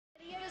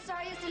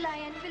Rosario,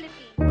 Silayan,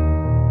 Philippines.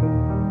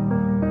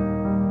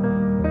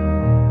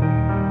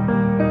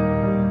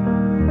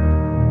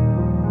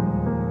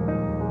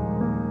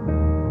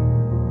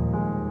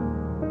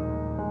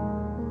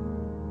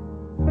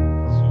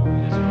 So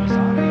Miss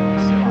Rosario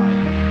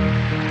Silayan,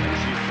 and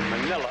she's from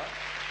Manila.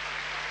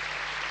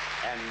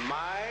 And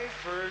my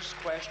first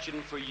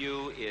question for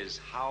you is,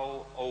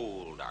 how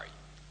old are you?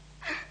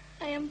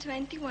 I am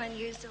 21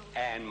 years old.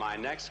 And my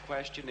next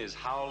question is,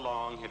 how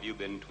long have you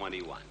been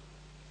 21?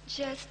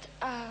 Just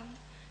 10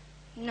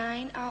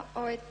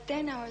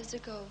 hours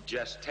ago.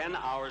 Just 10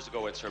 hours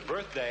ago. It's her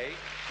birthday.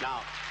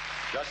 Now,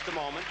 just a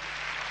moment.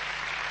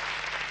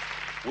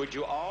 Would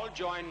you all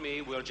join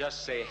me? We'll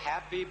just say,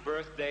 Happy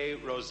Birthday,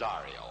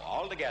 Rosario.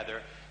 All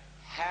together,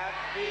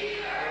 Happy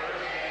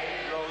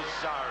Birthday,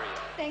 Rosario.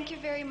 Thank you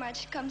very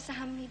much.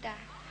 Kamsahamnida.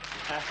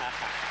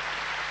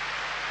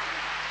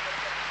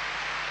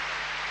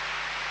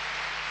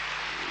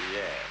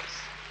 Yes.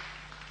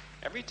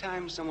 Every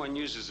time someone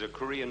uses a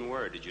Korean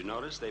word, did you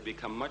notice they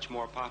become much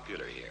more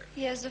popular here?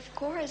 Yes, of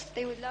course.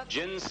 They would love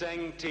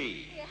Ginseng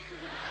tea. Yeah.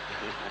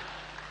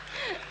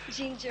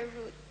 Ginger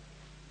root.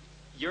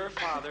 Your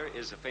father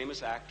is a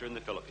famous actor in the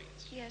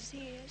Philippines. Yes,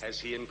 he is. Has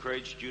he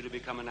encouraged you to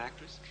become an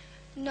actress?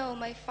 No,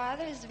 my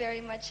father is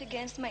very much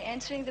against my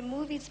entering the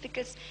movies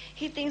because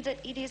he thinks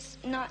that it is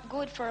not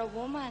good for a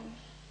woman.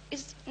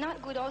 It's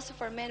not good also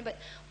for men, but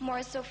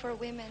more so for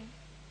women.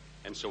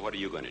 And so what are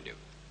you going to do?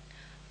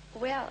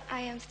 Well,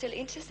 I am still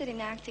interested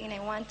in acting and I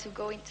want to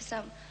go into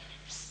some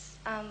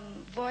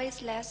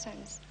voice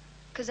lessons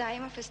because I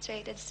am a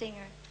frustrated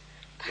singer.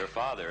 Your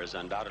father is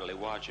undoubtedly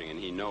watching and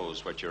he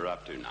knows what you're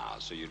up to now,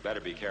 so you'd better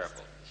be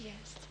careful.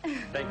 Yes.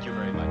 Thank you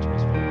very much,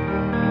 Miss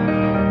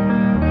Phillips.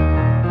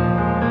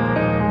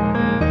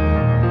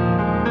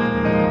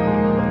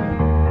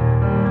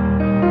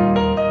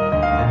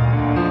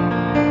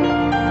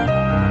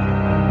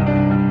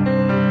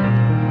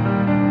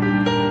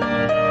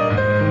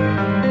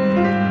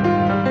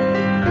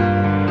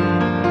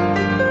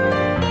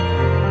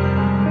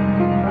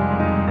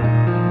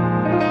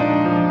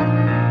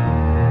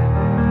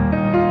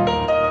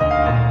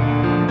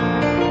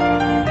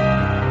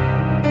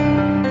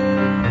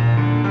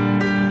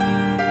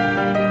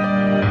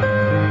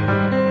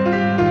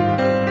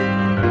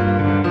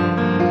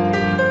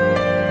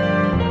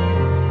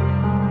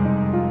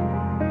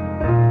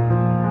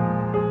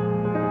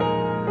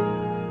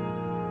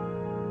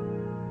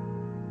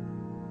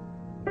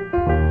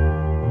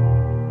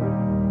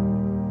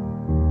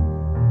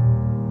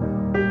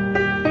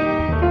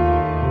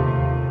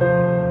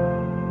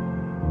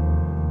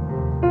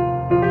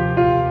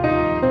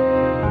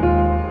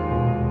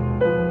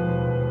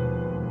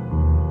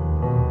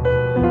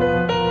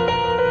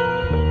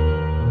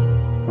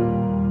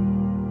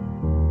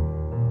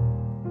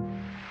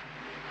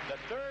 The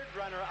third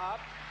runner-up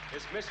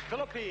is Miss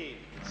Philippines.